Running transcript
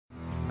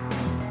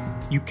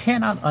You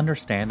cannot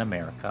understand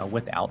America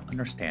without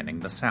understanding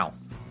the South.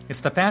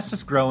 It's the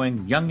fastest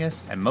growing,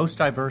 youngest, and most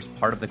diverse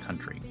part of the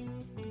country.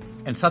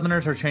 And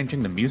Southerners are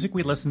changing the music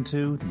we listen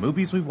to, the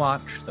movies we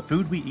watch, the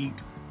food we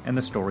eat, and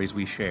the stories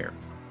we share.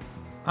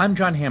 I'm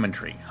John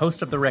Hammontree,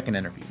 host of The Reckon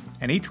Interview,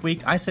 and each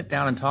week I sit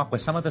down and talk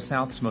with some of the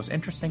South's most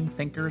interesting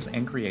thinkers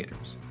and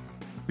creators.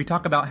 We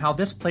talk about how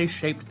this place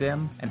shaped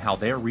them and how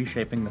they're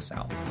reshaping the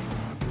South.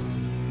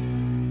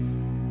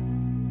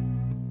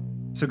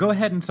 So go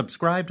ahead and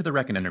subscribe to The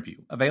Reckon Interview,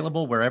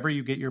 available wherever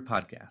you get your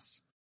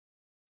podcasts.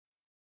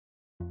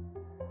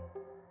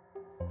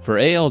 For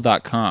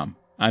AL.com,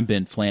 I'm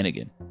Ben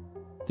Flanagan.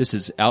 This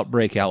is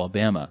Outbreak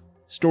Alabama,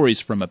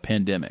 Stories from a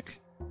Pandemic.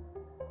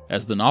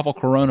 As the novel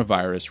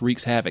coronavirus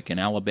wreaks havoc in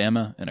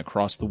Alabama and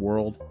across the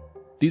world,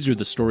 these are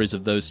the stories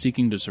of those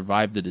seeking to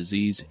survive the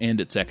disease and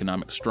its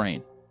economic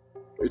strain.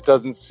 It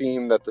doesn't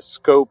seem that the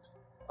scope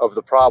of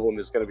the problem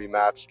is going to be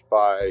matched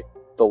by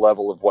the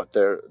level of what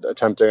they're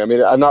attempting. I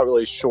mean, I'm not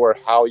really sure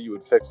how you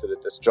would fix it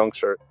at this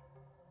juncture.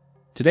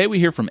 Today we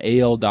hear from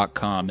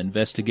AL.com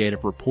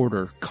investigative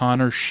reporter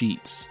Connor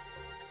Sheets.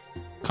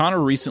 Connor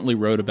recently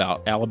wrote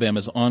about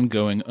Alabama's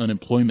ongoing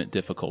unemployment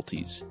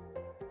difficulties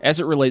as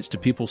it relates to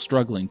people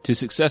struggling to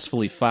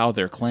successfully file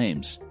their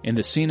claims, and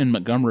the scene in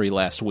Montgomery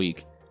last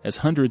week as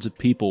hundreds of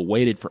people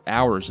waited for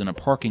hours in a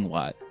parking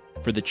lot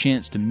for the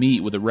chance to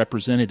meet with a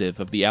representative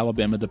of the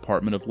Alabama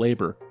Department of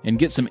Labor and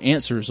get some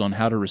answers on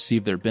how to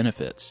receive their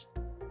benefits.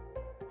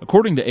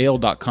 According to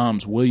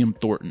AL.com's William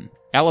Thornton,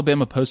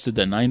 Alabama posted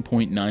a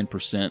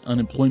 9.9%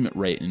 unemployment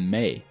rate in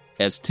May,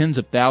 as tens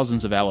of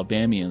thousands of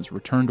Alabamians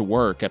returned to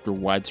work after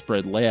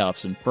widespread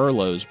layoffs and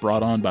furloughs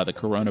brought on by the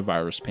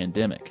coronavirus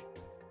pandemic.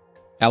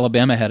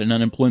 Alabama had an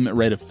unemployment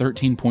rate of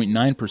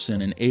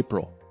 13.9% in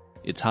April,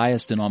 its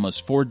highest in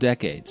almost 4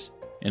 decades,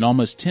 and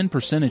almost 10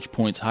 percentage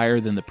points higher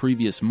than the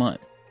previous month.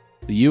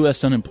 The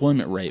U.S.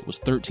 unemployment rate was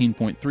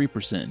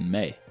 13.3% in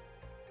May.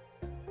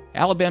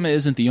 Alabama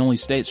isn't the only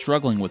state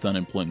struggling with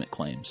unemployment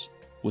claims,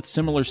 with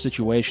similar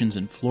situations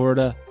in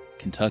Florida,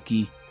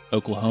 Kentucky,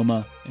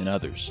 Oklahoma, and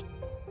others.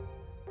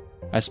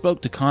 I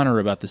spoke to Connor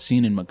about the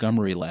scene in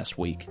Montgomery last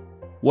week,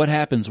 what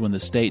happens when the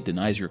state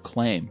denies your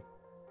claim,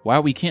 why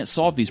we can't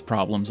solve these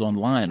problems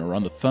online or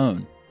on the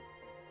phone,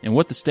 and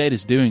what the state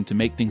is doing to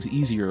make things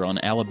easier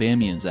on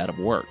Alabamians out of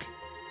work.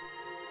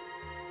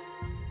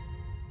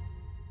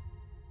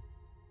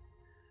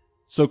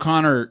 So,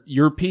 Connor,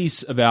 your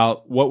piece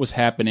about what was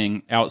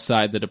happening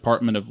outside the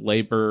Department of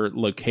Labor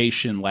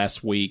location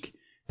last week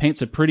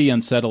paints a pretty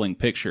unsettling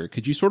picture.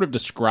 Could you sort of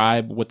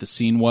describe what the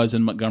scene was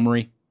in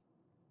Montgomery?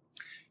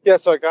 Yeah,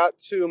 so I got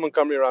to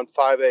Montgomery around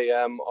 5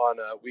 a.m. on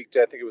a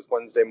weekday. I think it was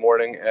Wednesday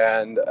morning.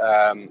 And,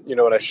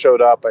 when I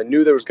showed up, I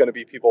knew there was going to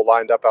be people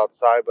lined up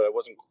outside, but I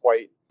wasn't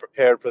quite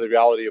prepared for the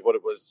reality of what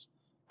it was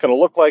going to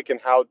look like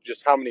and how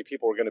many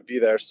people were going to be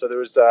there. So there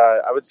was,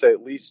 I would say,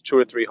 at least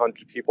 200 or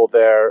 300 people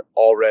there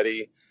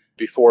already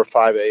before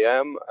 5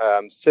 a.m.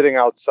 Sitting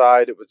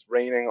outside. It was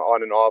raining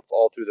on and off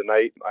all through the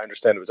night. I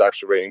understand it was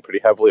actually raining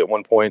pretty heavily at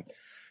one point.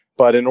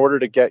 But in order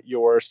to get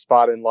your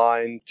spot in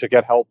line to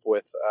get help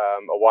with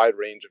a wide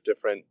range of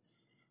different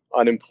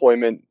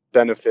unemployment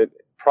benefit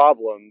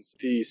problems,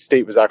 the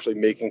state was actually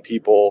making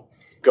people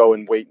go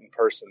and wait in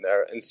person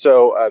there. And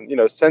so,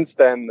 since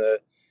then, the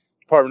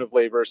Department of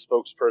Labor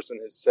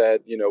spokesperson has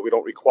said, we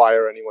don't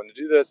require anyone to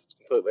do this. It's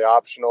completely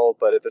optional.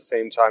 But at the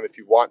same time, if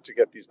you want to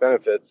get these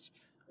benefits,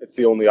 it's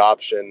the only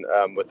option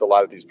with a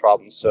lot of these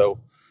problems. So,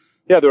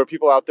 yeah, there were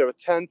people out there with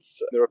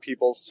tents. There were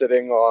people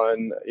sitting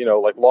on,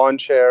 like lawn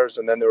chairs.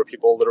 And then there were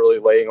people literally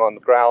laying on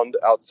the ground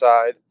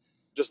outside,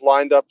 just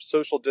lined up,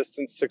 social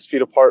distance, 6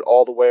 feet apart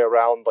all the way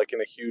around, like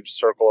in a huge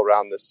circle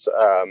around this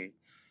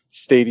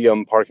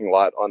stadium parking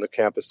lot on the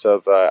campus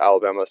of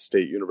Alabama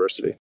State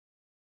University.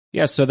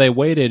 Yeah, so they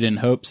waited in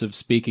hopes of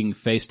speaking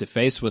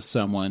face-to-face with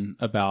someone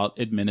about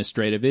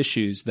administrative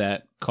issues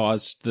that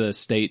caused the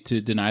state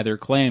to deny their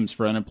claims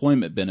for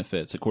unemployment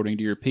benefits, according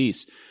to your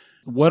piece.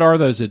 What are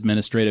those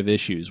administrative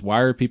issues?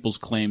 Why are people's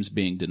claims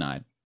being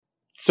denied?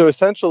 So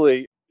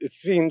essentially, it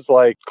seems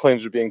like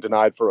claims are being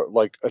denied for a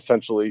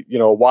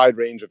wide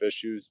range of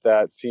issues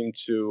that seem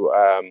to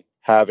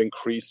have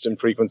increased in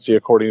frequency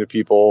according to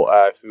people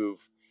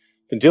who've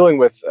been dealing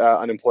with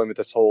unemployment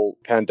this whole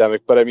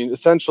pandemic. But I mean,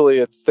 essentially,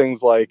 it's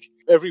things like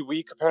every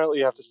week, apparently,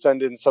 you have to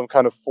send in some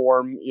kind of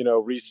form,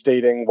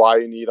 restating why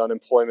you need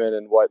unemployment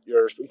and what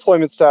your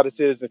employment status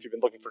is, and if you've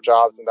been looking for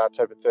jobs and that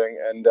type of thing.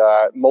 And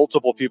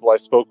multiple people I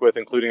spoke with,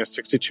 including a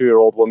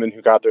 62-year-old woman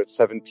who got there at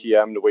 7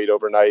 p.m. to wait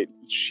overnight,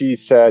 she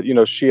said,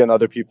 she and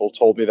other people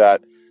told me that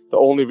the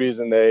only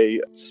reason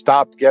they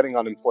stopped getting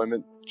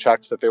unemployment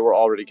checks that they were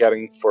already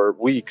getting for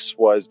weeks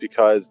was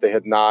because they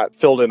had not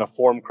filled in a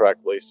form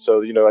correctly.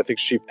 So, I think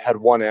she had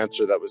one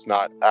answer that was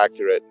not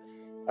accurate.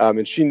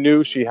 And she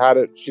knew she had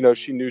it, she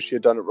knew she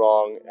had done it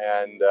wrong.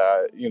 And,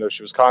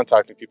 she was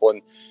contacting people,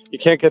 and you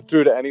can't get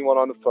through to anyone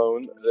on the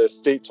phone. The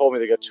state told me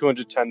they get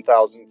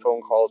 210,000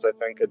 phone calls, I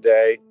think, a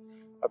day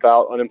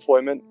about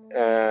unemployment.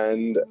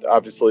 And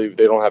obviously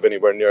they don't have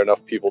anywhere near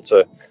enough people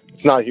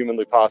it's not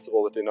humanly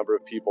possible with the number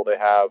of people they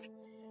have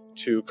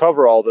to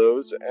cover all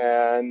those.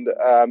 And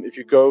if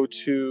you go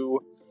to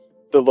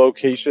the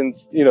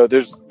locations,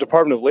 there's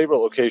Department of Labor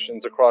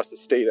locations across the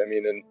state. I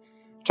mean, and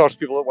talked to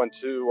people that went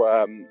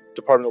to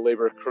Department of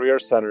Labor career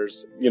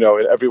centers,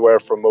 everywhere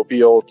from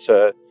Mobile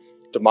to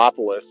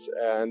Demopolis,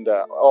 and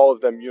all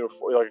of them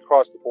uniform, like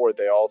across the board,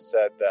 they all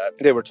said that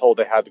they were told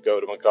they had to go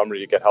to Montgomery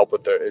to get help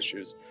with their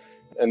issues.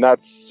 And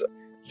it's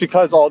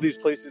because all these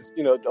places,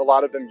 a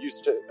lot of them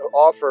used to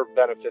offer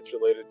benefits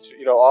related to,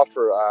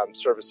 offer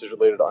services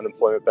related to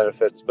unemployment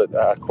benefits. But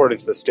according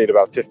to the state,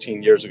 about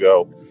 15 years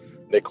ago,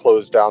 they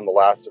closed down the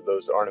last of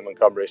those that aren't in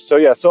Montgomery.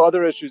 So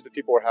other issues that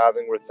people were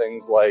having were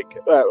things like,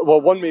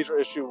 one major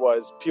issue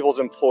was people's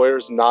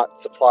employers not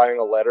supplying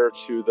a letter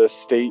to the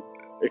state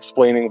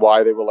explaining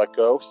why they were let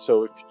go.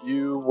 So if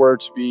you were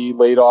to be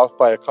laid off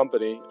by a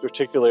company,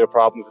 particularly a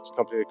problem if it's a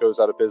company that goes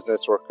out of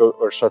business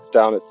or shuts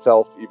down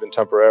itself even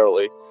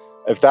temporarily,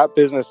 if that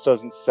business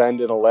doesn't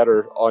send in a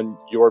letter on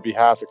your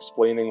behalf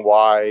explaining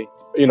why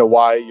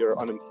you're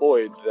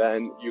unemployed,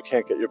 then you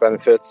can't get your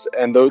benefits.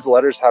 And those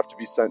letters have to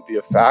be sent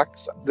via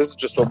fax. This is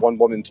just what one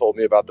woman told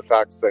me about the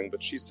fax thing,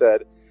 but she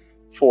said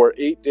for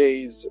 8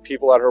 days,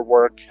 people at her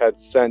work had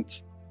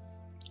sent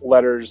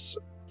letters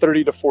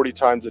 30 to 40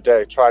 times a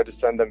day, tried to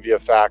send them via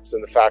fax,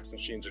 and the fax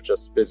machines are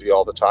just busy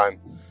all the time.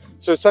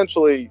 So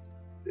essentially,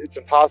 it's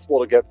impossible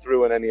to get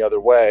through in any other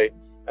way.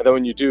 And then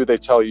when you do, they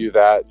tell you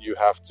that you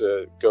have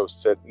to go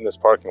sit in this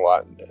parking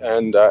lot.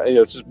 And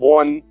it's just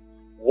one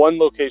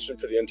location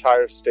for the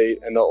entire state,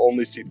 and they'll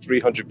only see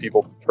 300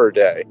 people per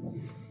day.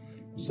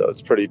 So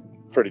it's pretty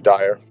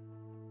dire.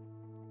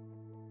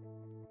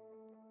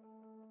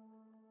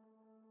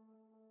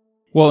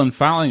 Well, and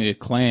filing a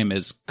claim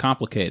is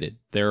complicated.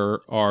 There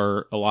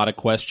are a lot of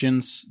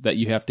questions that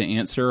you have to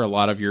answer. A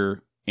lot of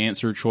your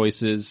answer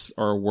choices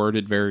are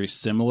worded very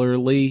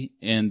similarly.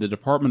 And the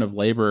Department of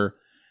Labor,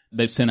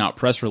 they've sent out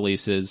press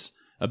releases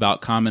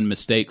about common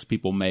mistakes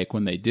people make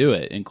when they do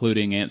it,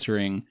 including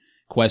answering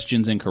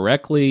questions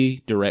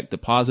incorrectly, direct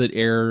deposit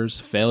errors,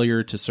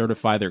 failure to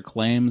certify their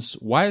claims.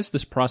 Why is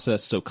this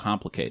process so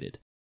complicated?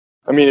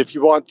 I mean, if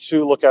you want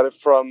to look at it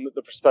from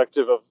the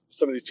perspective of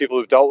some of these people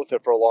who've dealt with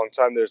it for a long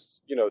time,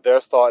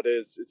 their thought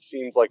is it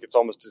seems like it's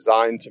almost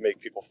designed to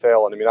make people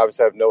fail. And I mean,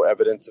 obviously I have no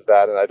evidence of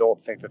that, and I don't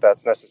think that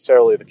that's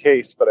necessarily the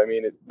case. But I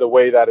mean, the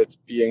way that it's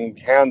being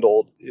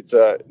handled, it's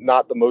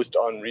not the most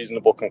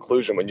unreasonable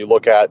conclusion. When you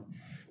look at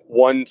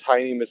one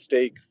tiny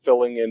mistake,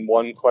 filling in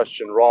one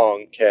question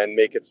wrong can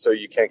make it so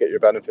you can't get your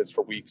benefits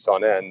for weeks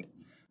on end.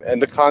 And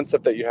the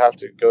concept that you have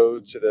to go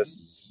to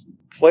this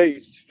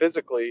place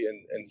physically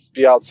and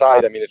be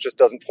outside, I mean, it just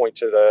doesn't point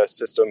to the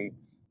system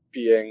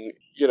being,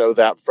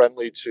 that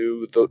friendly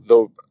to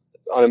the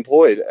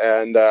unemployed.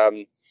 And,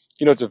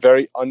 it's a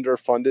very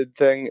underfunded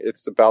thing.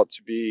 It's about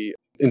to be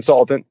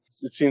insolvent.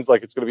 It seems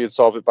like it's going to be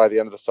insolvent by the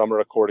end of the summer,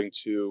 according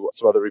to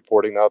some other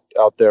reporting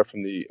out there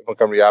from the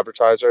Montgomery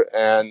Advertiser.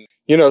 And,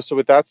 so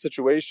with that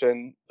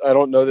situation, I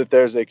don't know that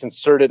there's a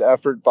concerted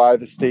effort by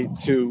the state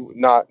to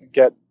not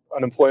get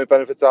unemployment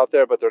benefits out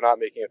there, but they're not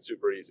making it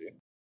super easy.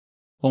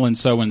 Well, and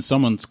so when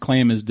someone's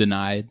claim is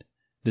denied,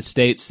 the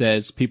state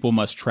says people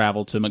must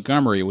travel to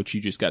Montgomery, which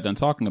you just got done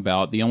talking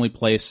about, the only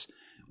place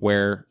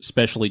where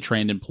specially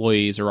trained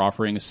employees are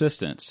offering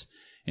assistance.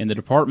 And the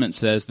department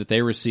says that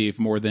they receive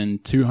more than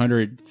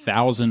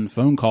 200,000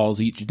 phone calls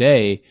each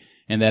day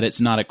and that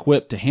it's not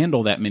equipped to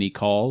handle that many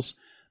calls.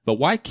 But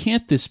why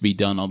can't this be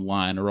done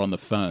online or on the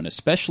phone,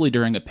 especially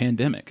during a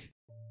pandemic?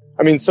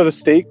 I mean, so the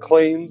state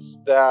claims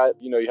that,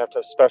 you have to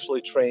have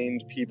specially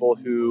trained people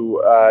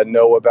who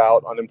know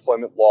about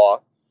unemployment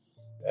law,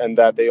 and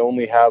that they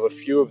only have a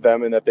few of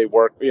them, and that they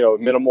work,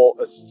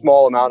 a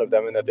small amount of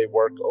them, and that they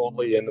work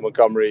only in the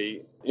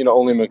Montgomery,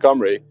 only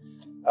Montgomery.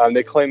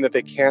 They claim that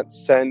they can't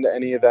send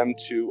any of them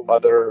to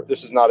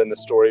this is not in the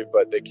story,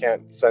 but they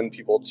can't send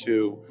people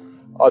to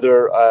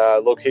other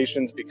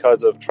locations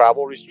because of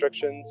travel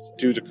restrictions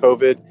due to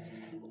COVID.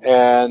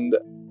 And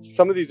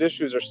some of these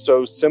issues are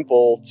so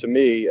simple to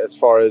me, as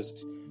far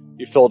as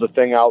you filled a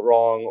thing out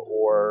wrong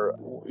or,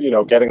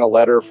 getting a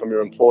letter from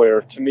your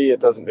employer. To me, it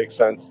doesn't make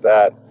sense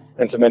that,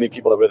 and to many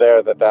people that were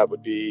there, that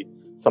would be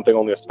something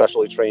only a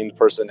specially trained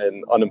person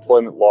in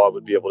unemployment law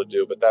would be able to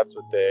do. But that's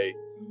what they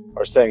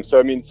are saying. So,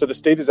 I mean, so the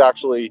state is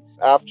actually,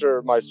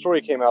 after my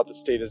story came out, the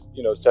state has,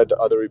 said to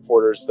other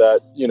reporters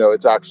that,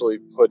 it's actually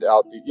put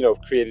out,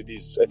 created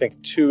these, I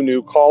think, 2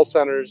 new call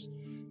centers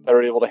that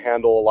are able to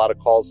handle a lot of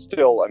calls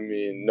still. I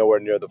mean, nowhere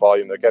near the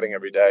volume they're getting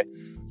every day.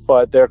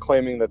 But they're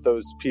claiming that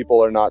those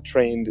people are not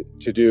trained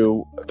to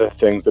do the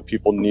things that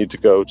people need to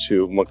go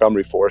to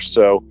Montgomery for.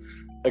 So,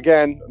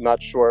 again, I'm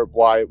not sure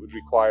why it would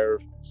require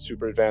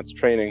super advanced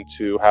training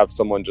to have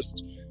someone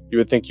you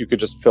would think you could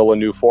just fill a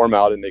new form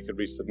out and they could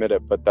resubmit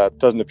it, but that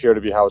doesn't appear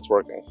to be how it's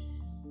working.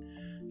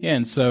 Yeah,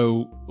 and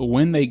so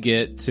when they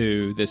get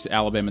to this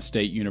Alabama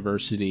State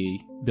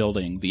University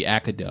building, the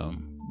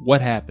Acadome,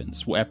 what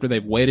happens? After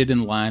they've waited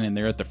in line and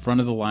they're at the front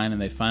of the line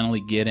and they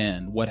finally get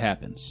in, what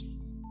happens?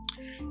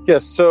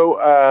 Yes,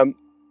 so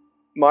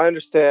my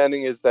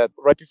understanding is that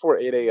right before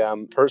 8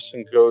 a.m., a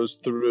person goes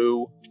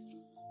through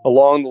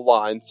along the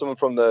line, someone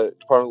from the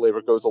Department of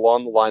Labor goes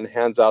along the line,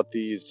 hands out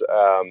these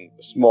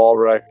small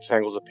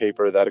rectangles of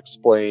paper that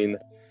explain,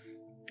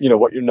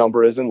 what your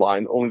number is in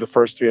line. Only the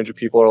first 300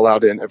 people are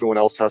allowed in. Everyone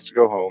else has to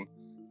go home.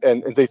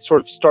 And they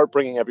sort of start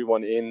bringing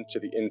everyone into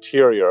the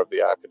interior of the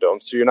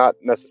Acadome. So you're not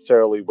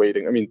necessarily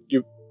waiting. I mean,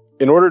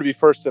 in order to be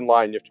first in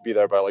line, you have to be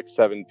there by like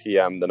 7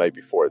 p.m. the night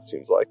before, it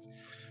seems like.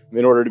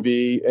 In order to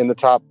be in the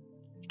top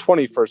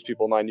 20 first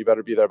people in line, you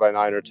better be there by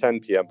 9 or 10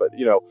 p.m. But,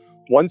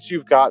 once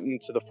you've gotten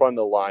to the front of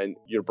the line,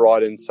 you're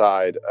brought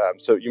inside.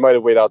 So you might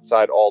have waited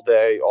outside all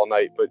day, all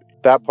night, but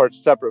that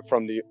part's separate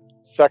from the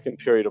second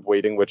period of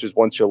waiting, which is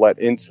once you're let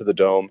into the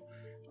dome.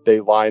 They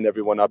line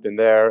everyone up in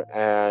there,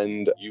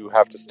 and you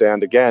have to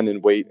stand again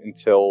and wait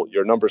until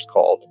your number's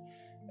called.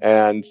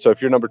 And so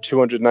if you're number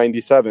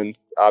 297,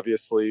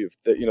 obviously,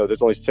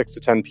 there's only 6 to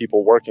 10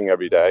 people working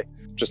every day.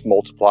 Just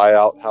multiply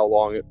out how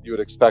long you would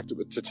expect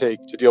it to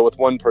take to deal with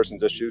one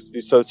person's issues.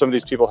 So some of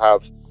these people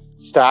have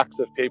stacks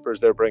of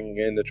papers they're bringing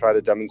in to try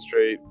to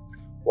demonstrate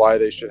why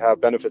they should have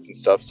benefits and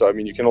stuff. So, I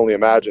mean, you can only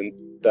imagine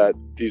that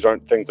these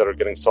aren't things that are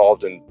getting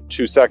solved in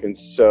 2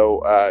 seconds.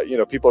 So,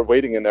 people are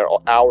waiting in there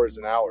hours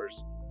and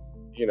hours,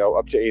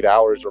 up to 8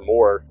 hours or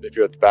more if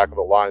you're at the back of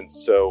the line.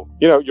 So,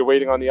 you're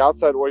waiting on the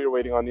outside or you're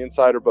waiting on the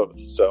inside or both.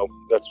 So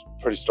that's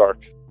pretty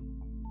stark.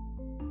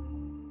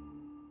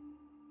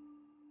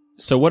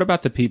 So what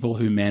about the people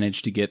who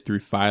manage to get through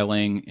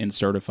filing and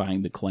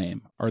certifying the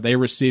claim? Are they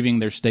receiving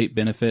their state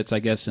benefits, I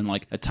guess, in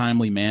like a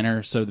timely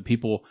manner? So the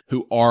people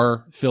who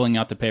are filling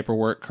out the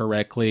paperwork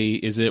correctly,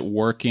 is it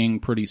working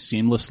pretty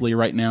seamlessly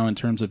right now in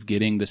terms of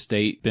getting the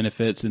state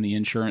benefits and the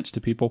insurance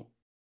to people?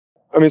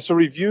 I mean, so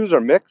reviews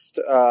are mixed.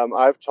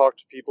 I've talked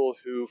to people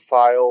who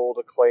filed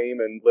a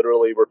claim and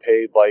literally were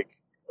paid like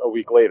a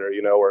week later,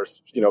 or,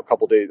 a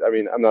couple days. I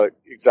mean, I'm not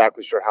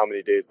exactly sure how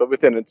many days, but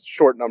within a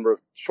short amount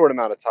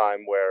of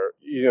time where,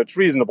 it's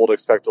reasonable to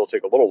expect it'll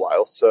take a little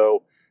while.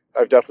 So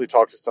I've definitely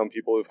talked to some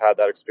people who've had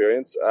that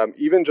experience.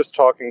 Even just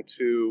talking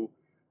to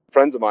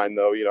friends of mine,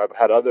 though, I've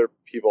had other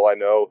people I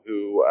know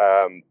who,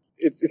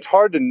 it's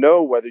hard to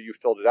know whether you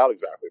filled it out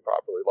exactly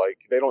properly. Like,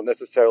 they don't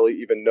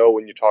necessarily even know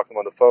when you talk to them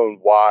on the phone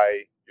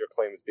why your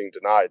claim is being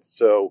denied.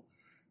 So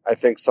I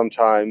think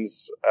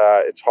sometimes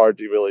it's hard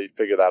to really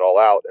figure that all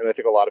out. And I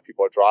think a lot of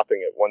people are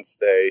dropping it once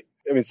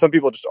some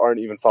people just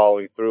aren't even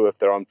following through if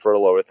they're on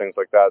furlough or things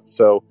like that.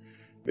 So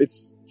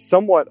it's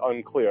somewhat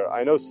unclear.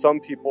 I know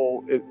some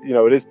people, it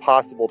is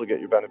possible to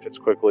get your benefits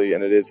quickly,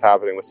 and it is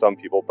happening with some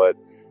people, but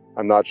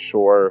I'm not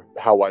sure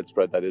how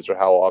widespread that is or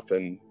how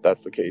often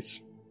that's the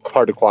case.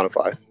 Hard to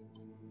quantify.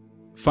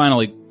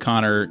 Finally,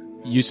 Connor,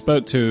 you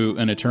spoke to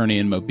an attorney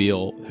in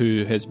Mobile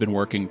who has been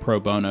working pro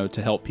bono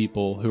to help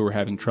people who are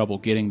having trouble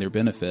getting their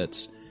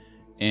benefits,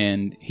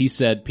 and he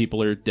said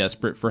people are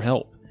desperate for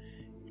help.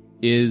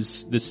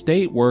 Is the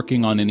state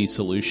working on any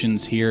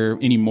solutions here,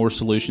 any more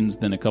solutions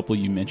than a couple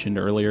you mentioned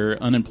earlier?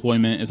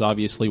 Unemployment is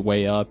obviously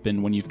way up,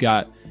 and when you've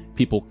got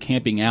people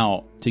camping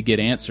out to get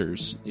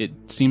answers,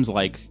 it seems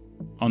like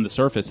on the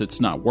surface it's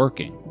not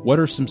working. What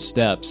are some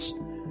steps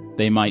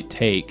they might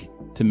take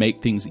to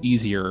make things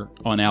easier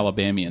on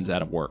Alabamians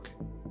out of work?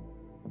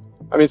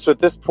 I mean, so at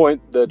this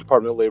point, the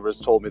Department of Labor has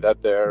told me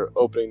that they're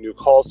opening new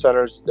call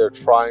centers. They're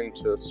trying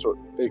to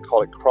they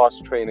call it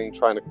cross-training,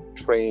 trying to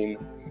train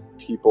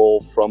people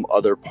from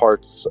other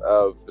parts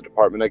of the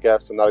department, I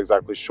guess. I'm not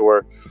exactly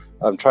sure.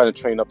 I'm trying to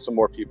train up some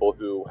more people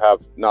who have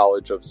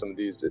knowledge of some of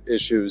these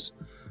issues.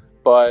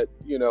 But,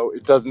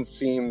 it doesn't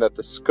seem that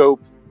the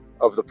scope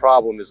of the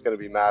problem is going to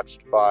be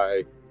matched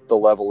by the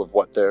level of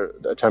what they're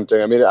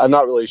attempting. I mean, I'm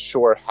not really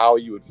sure how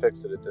you would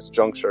fix it at this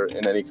juncture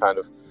in any kind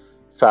of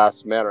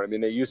fast manner. I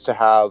mean, they used to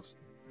have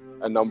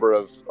a number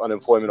of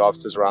unemployment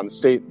offices around the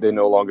state. They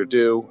no longer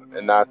do.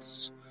 And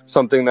that's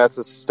something that's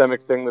a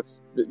systemic thing that's,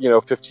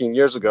 15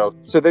 years ago.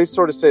 So they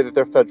sort of say that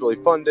they're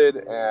federally funded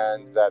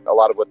and that a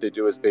lot of what they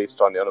do is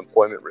based on the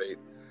unemployment rate.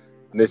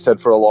 And they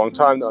said for a long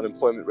time the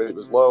unemployment rate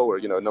was low, or,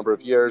 a number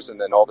of years. And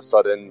then all of a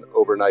sudden,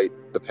 overnight,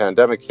 the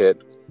pandemic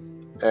hit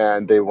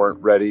and they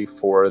weren't ready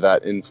for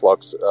that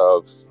influx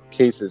of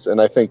cases. And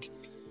I think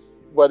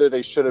whether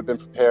they should have been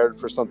prepared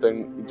for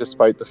something,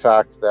 despite the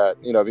fact that,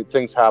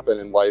 things happen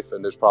in life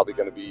and there's probably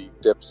going to be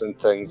dips and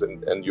things,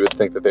 and you would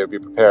think that they would be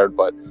prepared.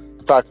 But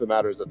the fact of the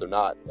matter is that they're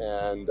not.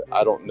 And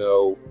I don't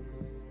know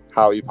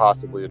how you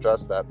possibly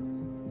address that,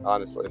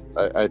 honestly.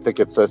 I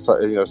think it's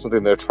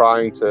something they're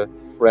trying to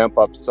ramp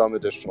up some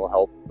additional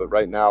help. But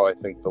right now, I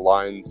think the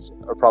lines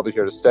are probably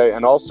here to stay.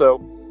 And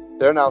also,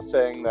 they're now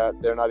saying that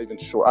they're not even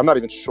sure. I'm not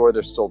even sure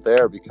they're still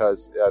there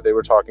because they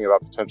were talking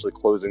about potentially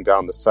closing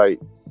down the site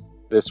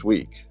this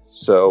week.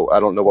 So I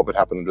don't know what would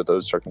happen under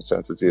those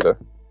circumstances either.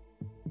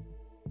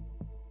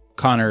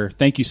 Connor,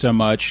 thank you so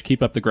much.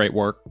 Keep up the great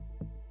work.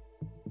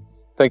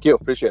 Thank you.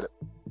 Appreciate it.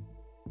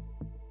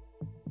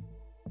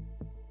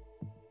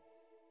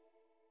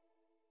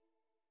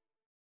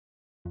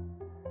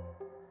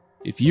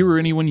 If you or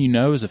anyone you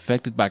know is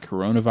affected by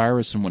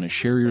coronavirus and want to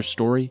share your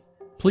story,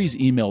 please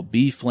email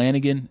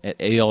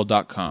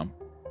bflanagan@al.com.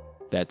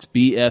 That's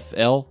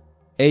BFLANAGAN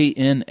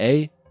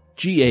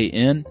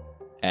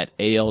at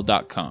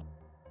AL.com.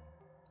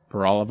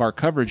 For all of our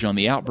coverage on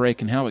the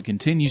outbreak and how it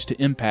continues to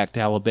impact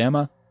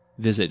Alabama,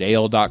 visit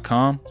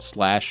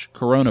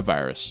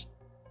AL.com/coronavirus.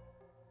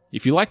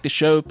 If you like the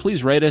show,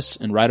 please rate us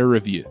and write a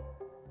review.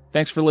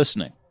 Thanks for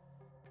listening.